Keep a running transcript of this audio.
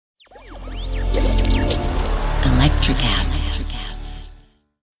Electrocast.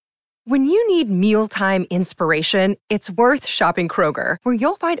 When you need mealtime inspiration, it's worth shopping Kroger, where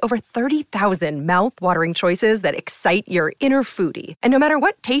you'll find over 30,000 mouth-watering choices that excite your inner foodie. And no matter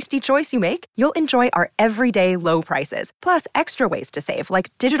what tasty choice you make, you'll enjoy our everyday low prices, plus extra ways to save,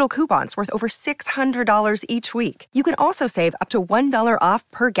 like digital coupons worth over $600 each week. You can also save up to $1 off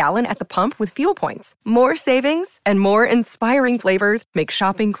per gallon at the pump with fuel points. More savings and more inspiring flavors make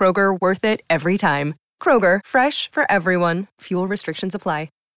shopping Kroger worth it every time. Kroger, fresh for everyone. Fuel restrictions apply.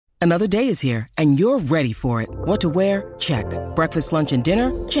 Another day is here, and you're ready for it. What to wear? Check. Breakfast, lunch, and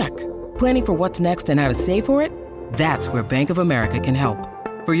dinner? Check. Planning for what's next and how to save for it? That's where Bank of America can help.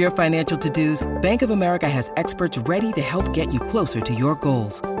 For your financial to-dos, Bank of America has experts ready to help get you closer to your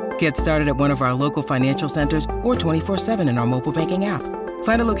goals. Get started at one of our local financial centers or 24/7 in our mobile banking app.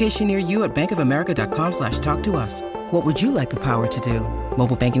 Find a location near you at bankofamerica.com/talktous. What would you like the power to do?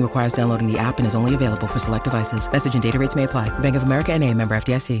 Mobile banking requires downloading the app and is only available for select devices. Message and data rates may apply. Bank of America N.A., member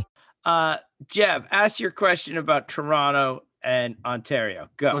FDIC. Jeb, ask your question about Toronto and Ontario.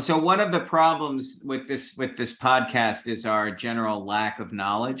 Go. Well, so one of the problems with this podcast is our general lack of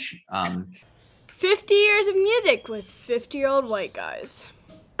knowledge. 50 years of music with 50-year-old white guys.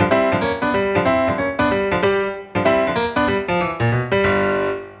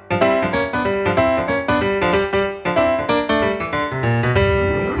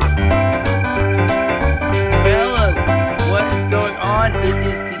 It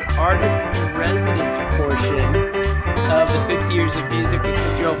is the Artist in Residence portion of the 50 Years of Music with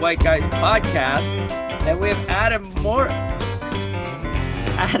 50-Year-Old White Guys podcast. And we have Adam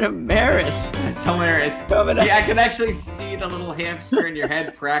Maris. That's hilarious. Yeah, I can actually see the little hamster in your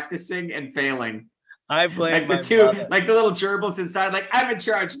head practicing and failing. I blame like the little gerbils inside, like, I'm in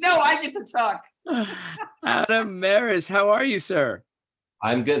charge. No, I get to talk. Adam Maris, how are you, sir?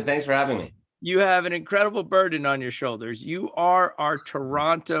 I'm good. Thanks for having me. You have an incredible burden on your shoulders. You are our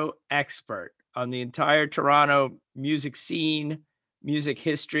Toronto expert on the entire Toronto music scene, music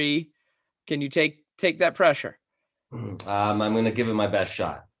history. Can you take that pressure? I'm going to give it my best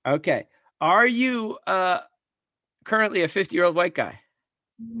shot. Okay. Are you currently a 50-year-old white guy?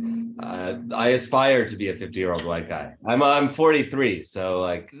 I aspire to be a 50-year-old white guy. I'm 43, so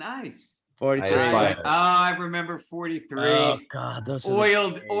like nice. 43. I remember 43. Oh God, those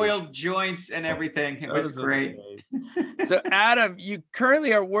oiled joints and everything. It was great. So Adam, you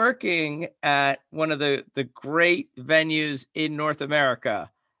currently are working at one of the great venues in North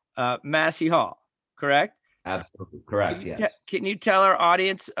America, Massey Hall, correct? Absolutely correct. Yes. Can you tell our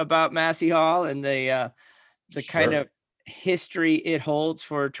audience about Massey Hall and the kind of history it holds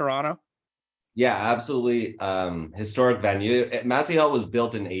for Toronto? Yeah, absolutely. Historic venue. Massey Hall was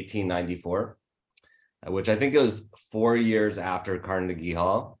built in 1894, which I think it was 4 years after Carnegie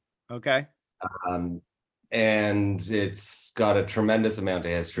Hall. Okay. And it's got a tremendous amount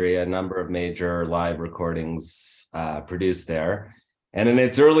of history, a number of major live recordings produced there. And in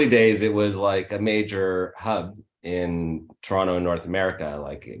its early days, it was like a major hub in Toronto and North America.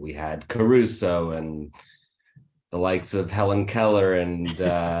 Like we had Caruso and the likes of Helen Keller and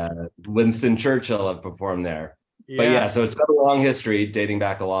Winston Churchill have performed there. Yeah. But yeah, so it's got a long history dating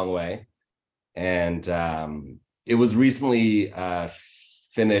back a long way. And it was recently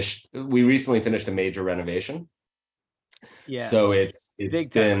finished. We recently finished a major renovation. Yeah. So it's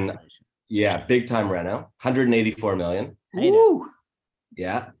been, big time reno, 184 million. Woo!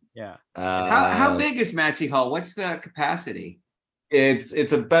 Yeah. Yeah. How big is Massey Hall? What's the capacity?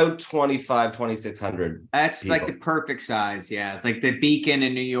 It's about 2,600. That's people. Like the perfect size. Yeah. It's like the Beacon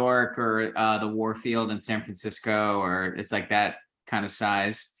in New York or the Warfield in San Francisco, or it's like that kind of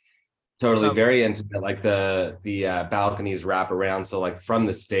size. Totally. Very intimate. Like the balconies wrap around. So like from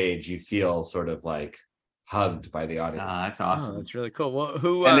the stage, you feel sort of like hugged by the audience. That's awesome. Oh, that's really cool. Well,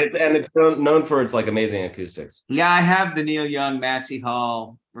 and it's known for its like amazing acoustics. Yeah, I have the Neil Young Massey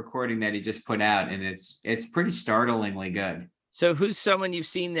Hall recording that he just put out, and it's pretty startlingly good. So who's someone you've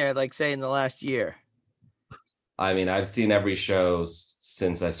seen there, like say in the last year? I mean, I've seen every show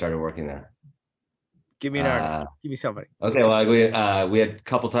since I started working there. Give me an artist. Give me somebody. Okay, well, we had a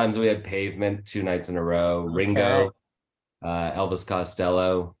couple times we had Pavement 2 nights in a row. Okay. Ringo, Elvis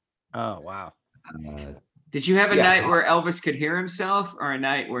Costello. Oh wow. Did you have a night where Elvis could hear himself, or a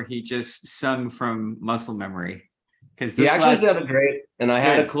night where he just sung from muscle memory? Because he actually had a great, and I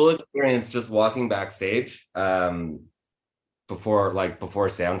had a cool experience just walking backstage before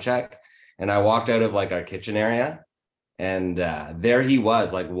sound check, and I walked out of like our kitchen area, and there he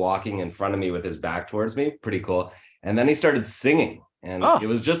was like walking in front of me with his back towards me. Pretty cool. And then he started singing, and it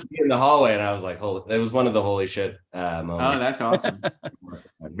was just me in the hallway, and I was like, it was one of the holy shit moments. Oh, that's awesome.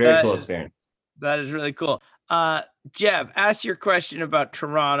 Very cool experience. That is really cool. Jeff, ask your question about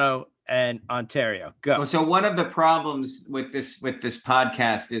Toronto and Ontario. Go. Well, so one of the problems with this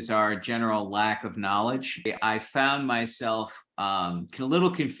podcast is our general lack of knowledge. I found myself a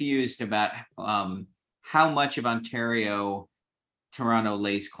little confused about how much of Ontario Toronto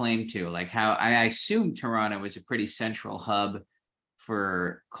lays claim to. Like how I assume Toronto is a pretty central hub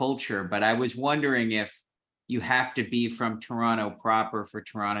for culture, but I was wondering if you have to be from Toronto proper for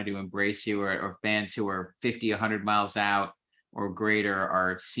Toronto to embrace you, or bands who are 50, 100 miles out or greater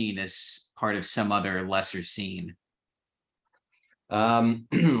are seen as part of some other lesser scene.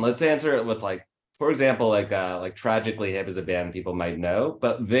 Let's answer it with for example, like Tragically Hip is a band people might know,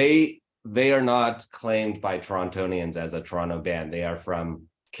 but they are not claimed by Torontonians as a Toronto band. They are from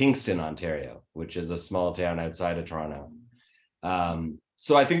Kingston, Ontario, which is a small town outside of Toronto.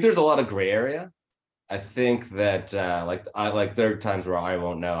 So I think there's a lot of gray area. I think that there are times where I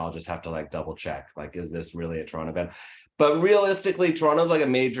won't know. I'll just have to double check. Is this really a Toronto band? But realistically, Toronto's a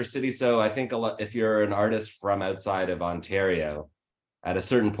major city. So I think if you're an artist from outside of Ontario, at a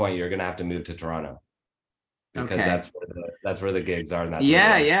certain point, you're going to have to move to Toronto. Because that's where the gigs are.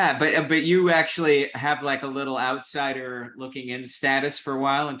 Yeah. But you actually have a little outsider looking in status for a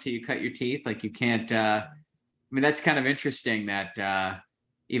while until you cut your teeth. You can't, that's kind of interesting that,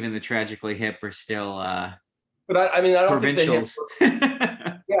 even the Tragically Hip are still but I don't provincials. Think the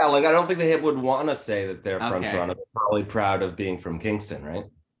Hip, I don't think the Hip would want to say that they're from Toronto. They're probably proud of being from Kingston, right?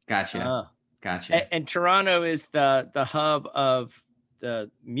 Gotcha. And Toronto is the hub of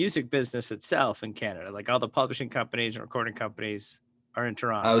the music business itself in Canada. All the publishing companies and recording companies are in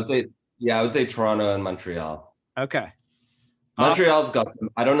Toronto. I would say Toronto and Montreal. Okay. Montreal's got some,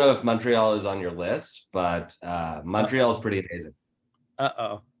 I don't know if Montreal is on your list, but Montreal's pretty amazing.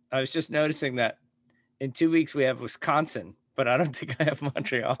 I was just noticing that in 2 weeks we have Wisconsin, but I don't think I have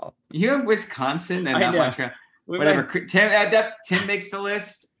Montreal. You have Wisconsin and not Montreal. Whatever. Tim makes the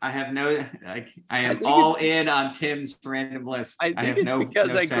list. I have no. I am all in on Tim's random list. I think it's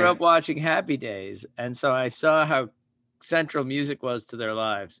because I grew up watching Happy Days, and so I saw how central music was to their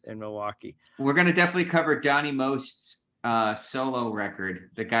lives in Milwaukee. We're gonna definitely cover Donnie Most's solo record.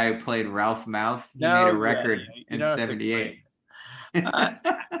 The guy who played Ralph Mouth. He made a record in '78.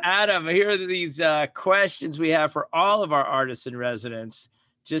 Adam, here are these questions we have for all of our artists in residence,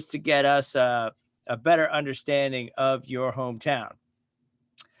 just to get us a better understanding of your hometown.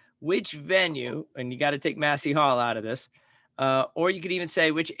 Which venue, and you got to take Massey Hall out of this, or you could even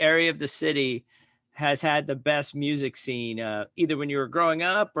say which area of the city has had the best music scene, either when you were growing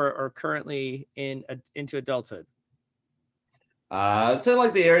up or currently into adulthood? I'd say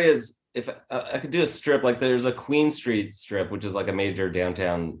the areas. If I could do a strip, there's a Queen Street strip, which is a major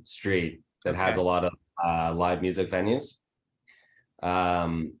downtown street that has a lot of live music venues.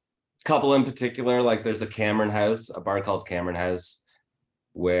 Couple in particular, there's a Cameron House, a bar called Cameron House,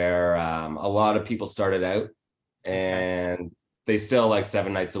 where a lot of people started out, and they still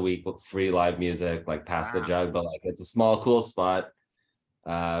 7 nights a week with free live music, Pass the Jug, but it's a small, cool spot.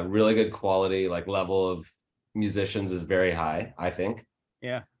 Really good quality, level of musicians is very high, I think.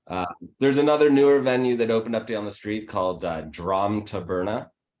 Yeah. There's another newer venue that opened up down the street called Drom Taberna,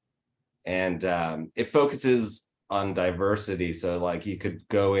 and it focuses on diversity. So you could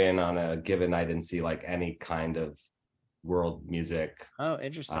go in on a given night and see any kind of world music. Oh,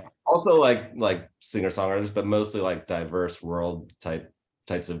 interesting. Also like singer-songwriters, but mostly diverse world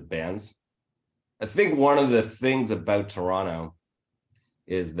types of bands. I think one of the things about Toronto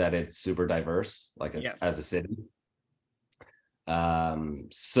is that it's super diverse, as a city.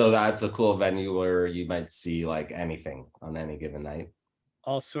 So that's a cool venue where you might see anything on any given night.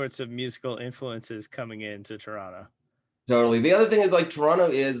 All sorts of musical influences coming into Toronto. Totally. The other thing is Toronto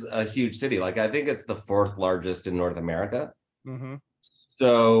is a huge city. I think it's the 4th largest in North America. Mm-hmm.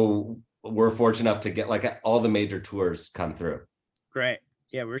 So we're fortunate enough to get all the major tours come through. Great.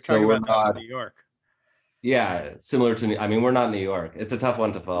 Yeah, we're talking about New York. Yeah, similar to we're not New York. It's a tough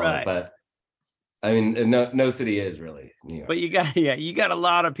one to follow, but no city is really New York. But you got a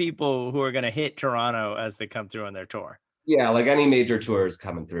lot of people who are going to hit Toronto as they come through on their tour. Yeah, any major tour is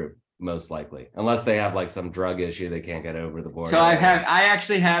coming through, most likely, unless they have some drug issue they can't get over the border. So I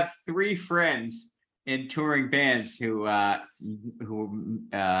actually have 3 friends in touring bands who at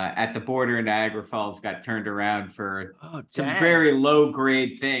the border in Niagara Falls got turned around for some very low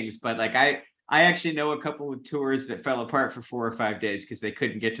grade things, but I actually know a couple of tours that fell apart for 4 or 5 days because they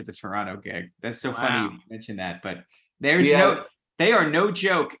couldn't get to the Toronto gig. That's so funny you mentioned that, but they are no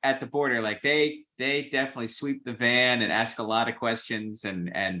joke at the border. They definitely sweep the van and ask a lot of questions,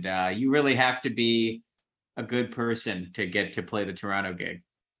 and you really have to be a good person to get to play the Toronto gig.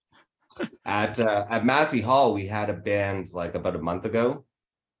 At Massey Hall, we had a band like about a month ago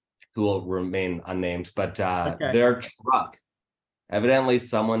who will remain unnamed, but their truck, evidently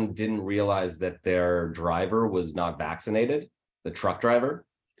someone didn't realize that their driver was not vaccinated, the truck driver.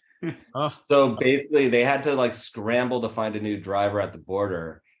 So basically they had to like scramble to find a new driver at the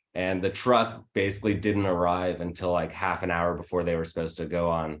border, and the truck basically didn't arrive until like half an hour before they were supposed to go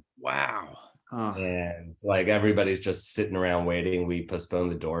on. Wow. And like everybody's just sitting around waiting. We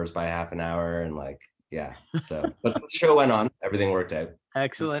postponed the doors by half an hour, and like, yeah. So but the show went on, everything worked out.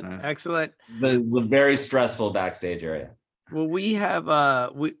 Excellent. Nice. Excellent. It was a very stressful backstage area. Well, we have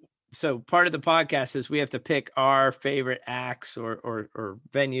so part of the podcast is we have to pick our favorite acts or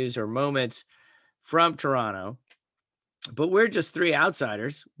venues or moments from Toronto. But we're just three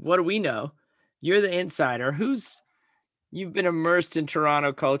outsiders. What do we know? You're the insider. You've been immersed in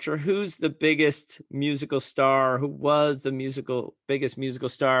Toronto culture. Who's the biggest musical star? Who was the biggest musical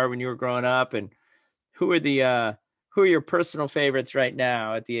star when you were growing up? And who are your personal favorites right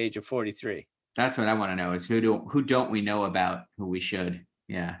now at the age of 43? That's what I want to know is who don't we know about who we should?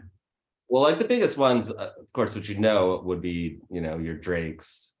 Yeah. Well, like the biggest ones, of course, what you know would be, your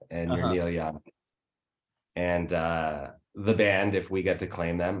Drakes and your Neil Young and the band, if we get to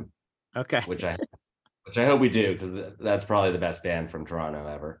claim them. Okay. Which I hope we do, because that's probably the best band from Toronto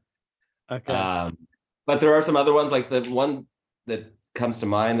ever. Okay. But there are some other ones, like the one that comes to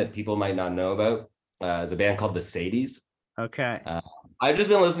mind that people might not know about is a band called the Sadies. Okay. I've just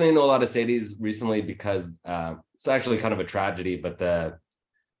been listening to a lot of Sadies recently because it's actually kind of a tragedy, but the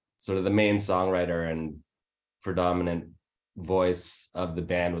main songwriter and predominant voice of the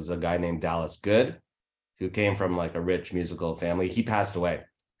band was a guy named Dallas Good, who came from like a rich musical family. He passed away,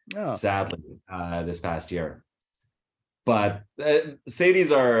 sadly, this past year. But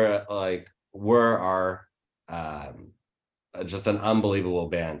Sadies were just an unbelievable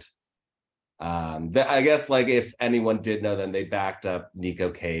band. I guess like if anyone did know them, they backed up Nico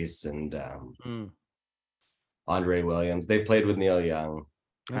Case and Andre Williams. They played with Neil Young.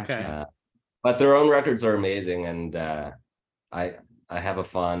 Okay. But their own records are amazing, and I have a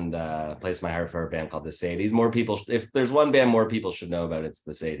fond place in my heart for a band called the Sadies. More people, if there's one band more people should know about, it's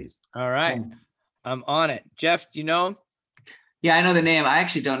the Sadies. All right, I'm on it. Jeff, do you know them? Yeah, I know the name. I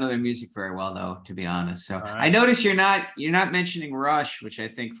actually don't know their music very well, though, to be honest. So I notice you're not mentioning Rush, which I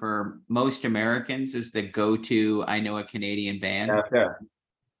think for most Americans is the go-to. I know a Canadian band. Yeah.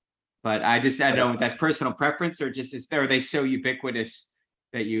 But I don't know if that's personal preference or just are they so ubiquitous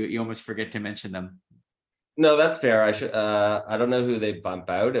that you almost forget to mention them? No, that's fair. I should. I don't know who they bump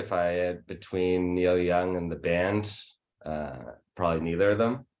out. If I had between Neil Young and the band, probably neither of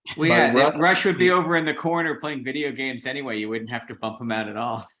them. Well, yeah, Rush would be over in the corner playing video games anyway. You wouldn't have to bump him out at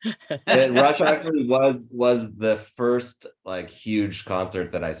all. Rush actually was the first like huge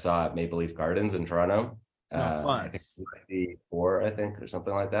concert that I saw at Maple Leaf Gardens in Toronto. I think 94, or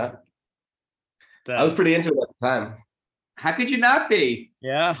something like that. I was pretty into it at the time. How could you not be?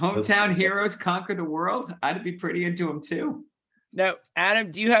 Yeah. Hometown heroes conquer the world. I'd be pretty into them too. Now,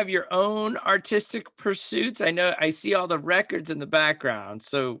 Adam, do you have your own artistic pursuits? I know I see all the records in the background.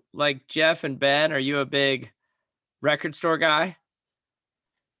 So like Jeff and Ben, are you a big record store guy?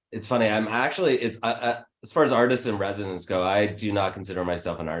 It's funny. I'm actually, as far as artists in residence go, I do not consider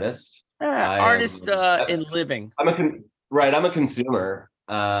myself an artist. Artist in living. I'm a consumer.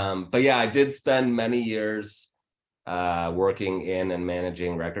 But yeah, I did spend many years working in and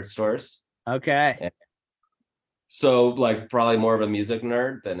managing record stores. Okay. So like probably more of a music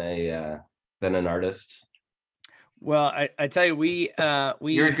nerd than an artist. Well, I tell you,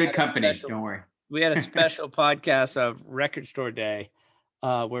 you're in good company. Don't worry. We had a special podcast of Record Store Day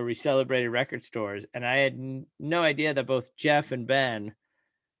where we celebrated record stores. And I had no idea that both Jeff and Ben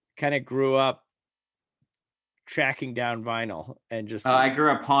kind of grew up tracking down vinyl and just I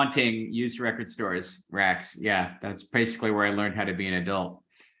grew up haunting used record stores, racks. Yeah, that's basically where I learned how to be an adult.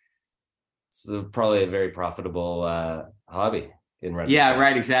 So probably a very profitable hobby in retrospect. Yeah,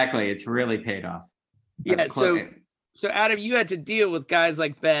 right, exactly. It's really paid off. Yeah, so Adam, you had to deal with guys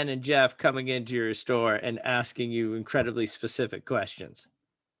like Ben and Jeff coming into your store and asking you incredibly specific questions.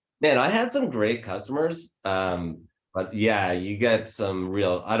 Man, I had some great customers. But yeah, you get some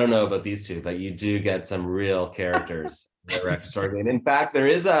real, I don't know about these two, but you do get some real characters in the record store. And in fact,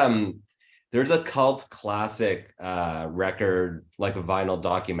 there's a cult classic record, like a vinyl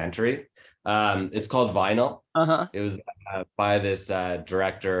documentary. It's called Vinyl. It was by this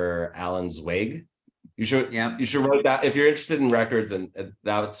director, Alan Zweig. You should write that if you're interested in records, and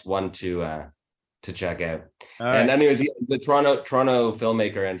that's one to check out. And anyways, he's the Toronto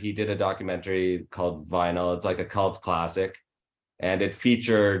filmmaker, and he did a documentary called Vinyl. It's like a cult classic. and it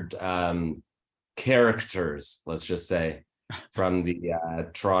featured characters, let's just say, from the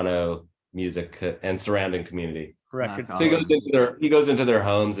Toronto music and surrounding community. Records. So he goes into their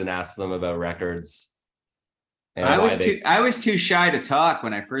homes and asks them about records. And I was too shy to talk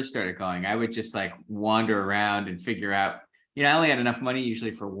when I first started going. I would just like wander around and figure out, I only had enough money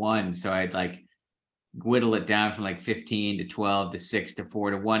usually for one. So I'd like whittle it down from like 15 to 12 to 6 to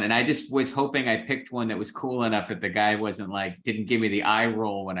 4 to 1. And I just was hoping I picked one that was cool enough that the guy didn't give me the eye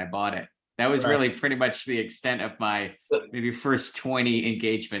roll when I bought it. That was really pretty much the extent of my maybe first 20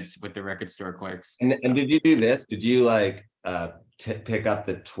 engagements with the record store clerks. And did you do this? Did you like pick up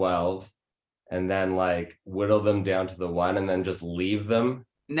the 12 and then like whittle them down to the 1 and then just leave them?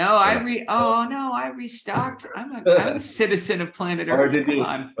 No, I restocked. I'm a citizen of planet Earth.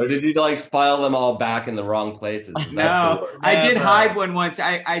 Or did you like file them all back in the wrong places? No, I did hide one once.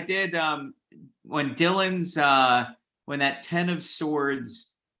 I did when Dylan's when that 10 of Swords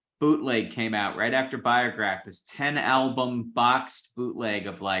bootleg came out right after Biograph, this 10 album boxed bootleg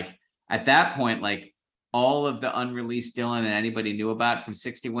of like, at that point, like all of the unreleased Dylan that anybody knew about from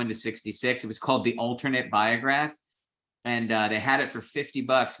 61 to 66. It was called The Alternate Biograph. And they had it for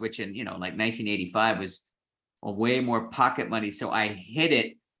 $50, which in, like 1985 was a way more pocket money. So I hid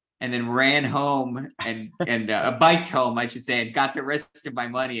it and then ran home and biked home, I should say, and got the rest of my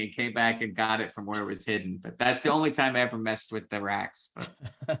money and came back and got it from where it was hidden. But that's the only time I ever messed with the racks.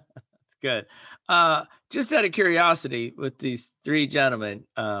 That's good. Just out of curiosity, with these three gentlemen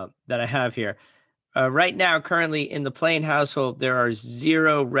that I have here, right now, currently in the Plain household, there are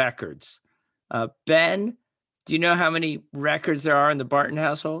 0 records. Ben, do you know how many records there are in the Barton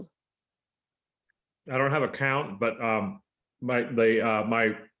household? I don't have a count, but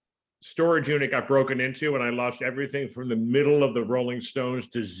my storage unit got broken into and I lost everything from the middle of the Rolling Stones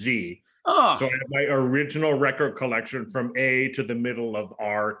to Z. Oh. So I have my original record collection from A to the middle of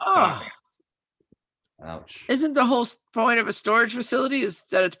R. Oh. Ouch. Isn't the whole point of a storage facility is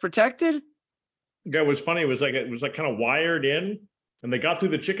that it's protected? Yeah, it was funny. It was like kind of wired in, and they got through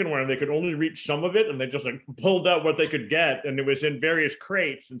the chicken wire and they could only reach some of it, and they just like pulled out what they could get, and it was in various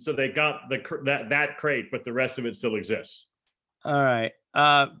crates, and so they got that crate, but the rest of it still exists. All right.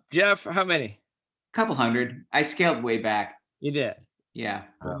 Jeff, how many? Couple hundred. I scaled way back. You did? Yeah.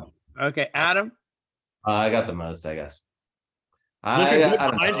 Oh. Okay. Adam? I got the most, I guess. I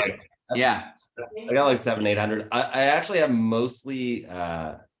don't know. Yeah. I got like 700, 800. I actually have mostly,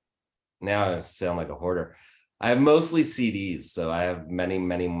 now I sound like a hoarder. I have mostly CDs. So I have many,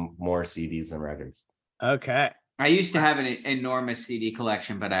 many more CDs than records. Okay. I used to have an enormous CD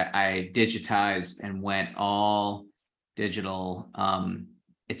collection, but I digitized and went all digital.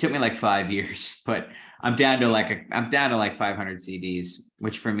 It took me like 5 years, but I'm down to like 500 CDs,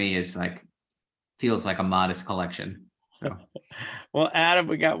 which for me is like feels like a modest collection. So, well, Adam,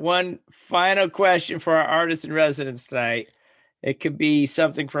 we got one final question for our artists in residence tonight. It could be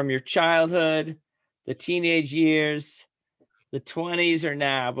something from your childhood, the teenage years, the 20s, or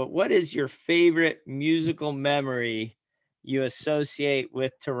now. But what is your favorite musical memory you associate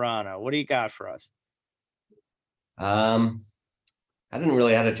with Toronto? What do you got for us? I didn't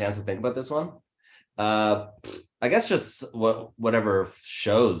really have a chance to think about this one. I guess just whatever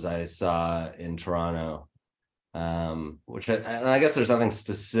shows I saw in Toronto, which I guess there's nothing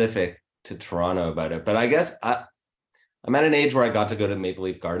specific to Toronto about it, but I guess I'm at an age where I got to go to Maple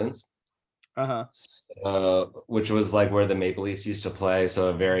Leaf Gardens, which was like where the Maple Leafs used to play. So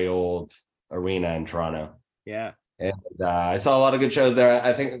a very old arena in Toronto. Yeah. And I saw a lot of good shows there.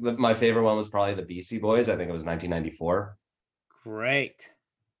 I think my favorite one was probably the Beastie Boys. I think it was 1994. Great.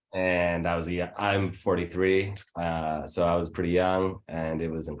 And I'm 43, so I was pretty young, and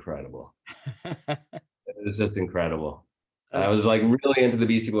it was incredible. It was just incredible. I was like really into the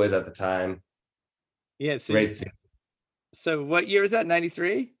Beastie Boys at the time. Yeah, so great scene. So what year was that?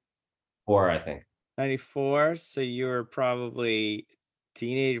 93? 4, I think. 94. So you were probably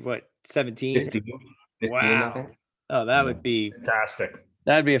teenage, 17? 15, wow. I think. Oh, that would be fantastic.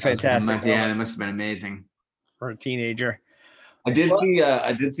 That'd be a fantastic. That must have been amazing for a teenager. I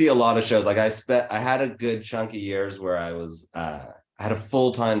did see a lot of shows. Like I had a good chunk of years where I was I had a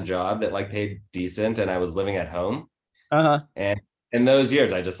full-time job that like paid decent, and I was living at home. And in those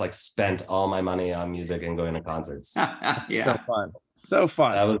years, I just like spent all my money on music and going to concerts. Yeah. So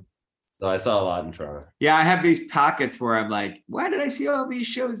fun. So I saw a lot in Toronto. Yeah, I have these pockets where I'm like, why did I see all these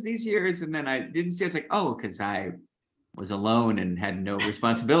shows these years? And then I didn't see. I was like, oh, because I was alone and had no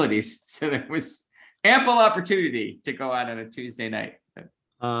responsibilities. So there was ample opportunity to go out on a Tuesday night.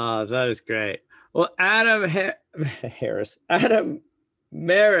 That is great. Well, Adam Harris, Adam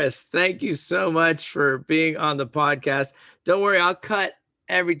Maris, thank you so much for being on the podcast. Don't worry, I'll cut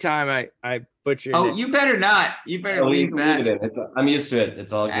every time I butcher your name. You better not. You better leave that. I'm used to it.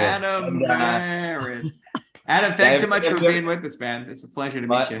 It's all good. Adam Maris. Adam, thanks so much for being with us, man. It's a pleasure to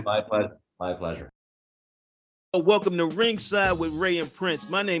meet you. My pleasure. Welcome to Ringside with Ray and Prince.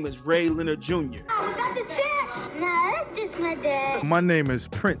 My name is Ray Leonard Jr. Oh, is that the dad? No, that's just my dad. My name is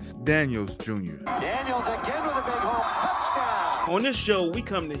Prince Daniels Jr. Daniels again with a big home touchdown. On this show, we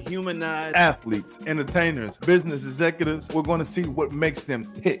come to humanize athletes, entertainers, business executives. We're going to see what makes them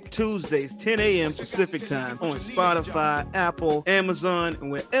tick. Tuesdays, 10 a.m. Pacific time on Spotify, Apple, Amazon,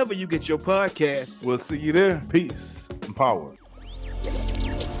 and wherever you get your podcasts. We'll see you there. Peace and power.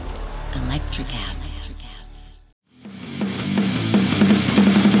 Electricast.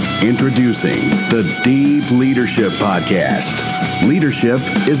 Introducing the Deep Leadership Podcast. Leadership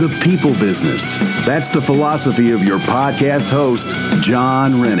is a people business. That's the philosophy of your podcast host,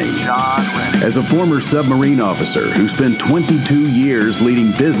 John Rennie. As a former submarine officer who spent 22 years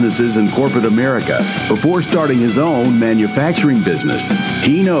leading businesses in corporate America before starting his own manufacturing business,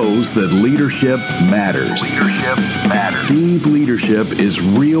 he knows that leadership matters. Deep Leadership is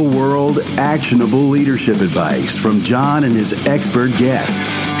real-world, actionable leadership advice from John and his expert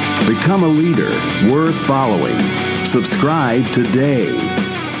guests. Become a leader worth following. Subscribe today.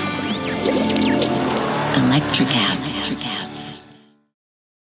 Electricast.